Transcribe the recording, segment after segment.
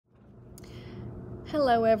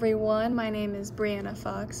Hello everyone, my name is Breanna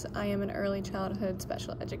Fox. I am an early childhood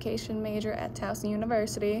special education major at Towson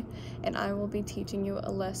University, and I will be teaching you a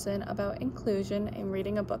lesson about inclusion and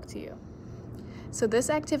reading a book to you. So this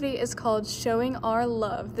activity is called Showing Our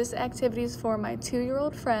Love. This activity is for my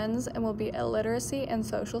 2-year-old friends and will be a literacy and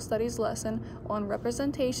social studies lesson on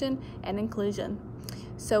representation and inclusion.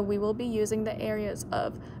 So we will be using the areas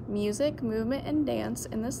of music, movement, and dance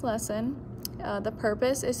in this lesson. The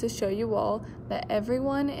purpose is to show you all that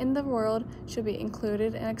everyone in the world should be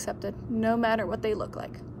included and accepted, no matter what they look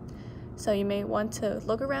like. So you may want to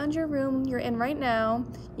look around your room you're in right now.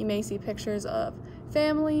 You may see pictures of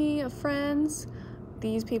family, of friends.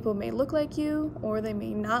 These people may look like you, or they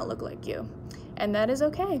may not look like you. And that is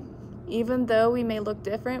okay. Even though we may look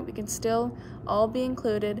different, we can still all be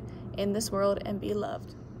included in this world and be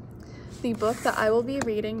loved. The book that I will be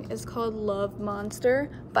reading is called Love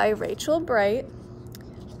Monster by Rachel Bright.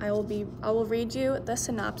 I will read you the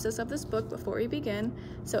synopsis of this book before we begin.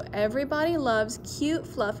 So everybody loves cute,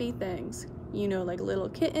 fluffy things. You know, like little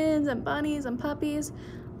kittens and bunnies and puppies,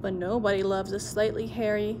 but nobody loves a slightly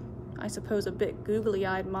hairy, I suppose a bit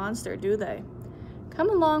googly-eyed monster, do they?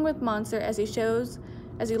 Come along with Monster as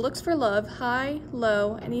he looks for love, high,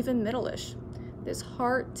 low, and even middle-ish. This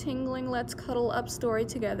heart-tingling let's cuddle up story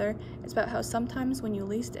together is about how sometimes when you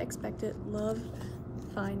least expect it, love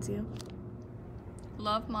finds you.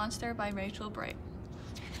 Love Monster by Rachel Bright.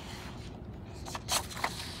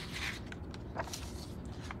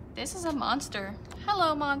 This is a monster.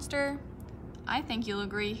 Hello, monster. I think you'll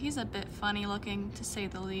agree he's a bit funny looking, to say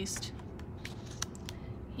the least.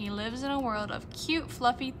 He lives in a world of cute,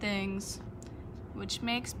 fluffy things, which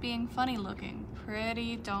makes being funny looking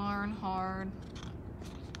pretty darn hard.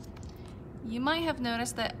 You might have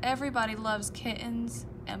noticed that everybody loves kittens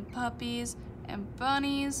and puppies and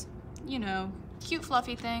bunnies, you know, cute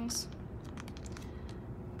fluffy things.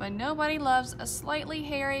 But nobody loves a slightly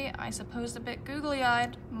hairy, I suppose a bit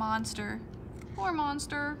googly-eyed monster. Poor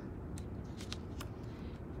monster.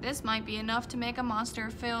 This might be enough to make a monster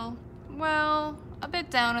feel, well, a bit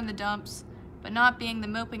down in the dumps. But not being the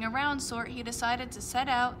moping around sort, he decided to set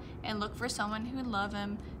out and look for someone who'd love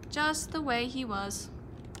him just the way he was.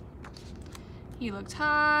 He looked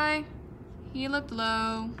high, he looked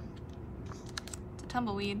low. It's a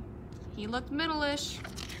tumbleweed. He looked middle-ish.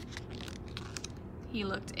 He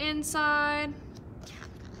looked inside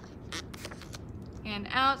and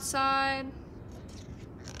outside.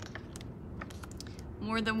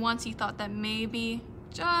 More than once he thought that maybe,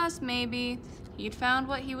 just maybe, he'd found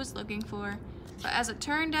what he was looking for. But as it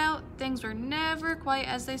turned out, things were never quite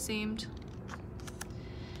as they seemed.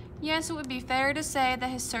 Yes, it would be fair to say that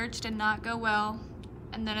his search did not go well,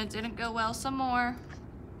 and then it didn't go well some more.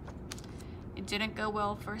 It didn't go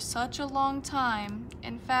well for such a long time,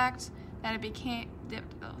 in fact, that it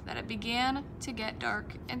began to get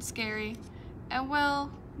dark and scary, and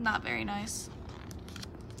well, not very nice.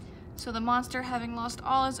 So the monster, having lost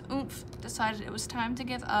all his oomph, decided it was time to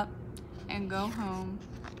give up and go home.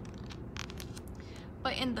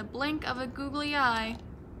 But in the blink of a googly eye,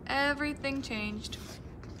 everything changed.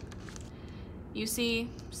 You see,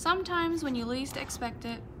 sometimes when you least expect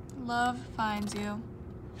it, love finds you.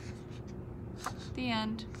 The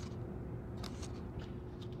end.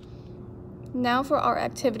 Now for our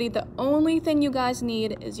activity, the only thing you guys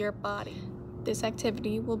need is your body. This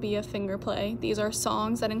activity will be a finger play. These are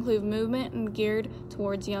songs that include movement and geared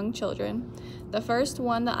towards young children. The first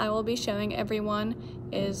one that I will be showing everyone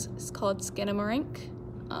is called Skinamarink.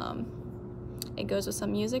 It goes with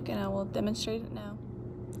some music, and I will demonstrate it now.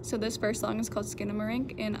 So this first song is called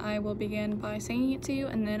Skinamarink, and I will begin by singing it to you,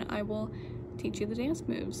 and then I will teach you the dance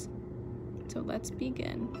moves. So let's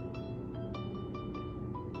begin.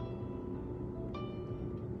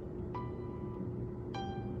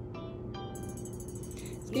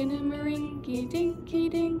 Skinamarinky dinky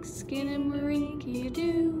dink, skinamarinky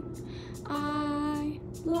doo, I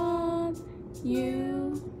love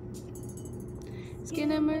you.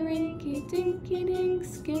 Skinamarinky dinky dink,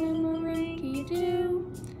 skinamarinky doo,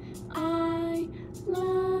 I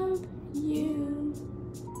love you.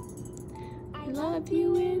 I love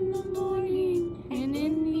you in the morning and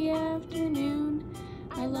in the afternoon.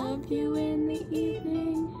 I love you in the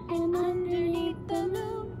evening and underneath the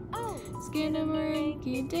moon.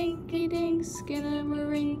 Skinamarinky dinky dink,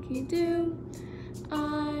 skinamarinky doo,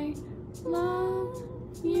 I love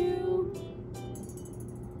you.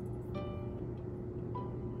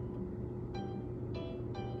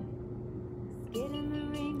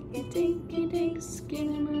 Skinamarinky dinky dink,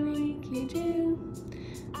 skinamarinky doo,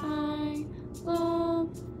 I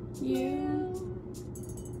love you.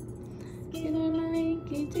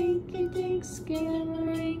 Skinamarinky dinky dink, skinamarinky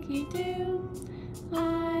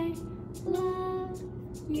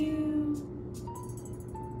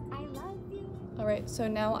Alright, so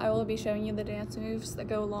now I will be showing you the dance moves that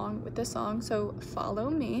go along with the song, so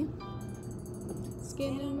follow me.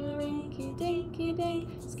 Skinnamarink dinky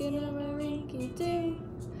dink, skinnamarink doo.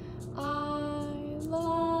 I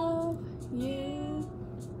love you.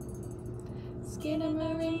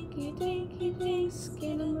 Skinnamarink dinky dink,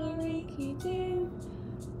 skinnamarink doo.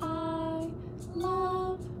 I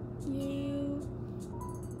love you.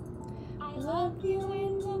 I love you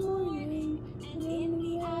in the morning and in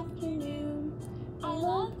the afternoon. I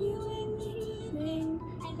love you in the evening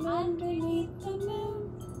and underneath the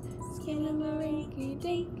moon. Skinnamarink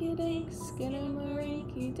dinky dink,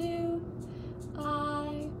 skinnamarink doo.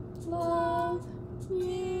 I love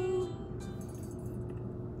you.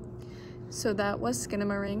 So that was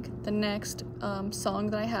Skinnamarink. The next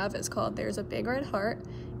song that I have is called There's a Big Red Heart.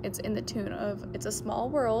 It's in the tune of It's a Small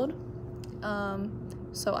World.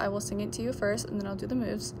 So I will sing it to you first and then I'll do the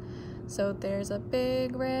moves. So there's a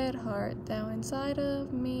big red heart down inside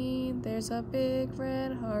of me. There's a big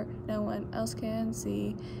red heart no one else can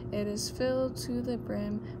see. It is filled to the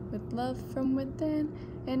brim with love from within,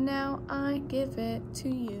 and now I give it to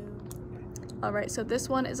you. Alright, so this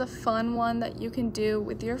one is a fun one that you can do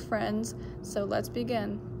with your friends. So let's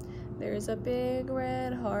begin. There's a big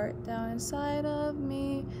red heart down inside of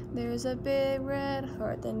me. There's a big red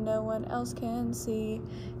heart that no one else can see.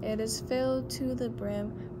 It is filled to the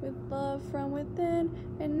brim with love from within,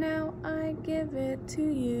 and now I give it to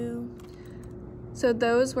you. So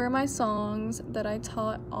those were my songs that I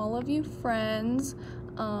taught all of you friends.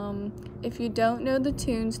 If you don't know the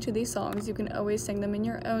tunes to these songs, you can always sing them in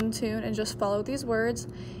your own tune and just follow these words.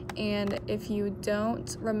 And if you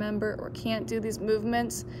don't remember or can't do these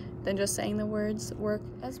movements, then just saying the words work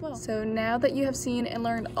as well. So now that you have seen and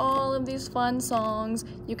learned all of these fun songs,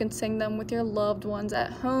 you can sing them with your loved ones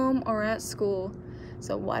at home or at school.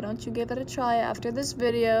 So why don't you give it a try after this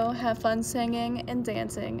video, have fun singing and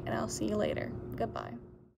dancing, and I'll see you later. Goodbye.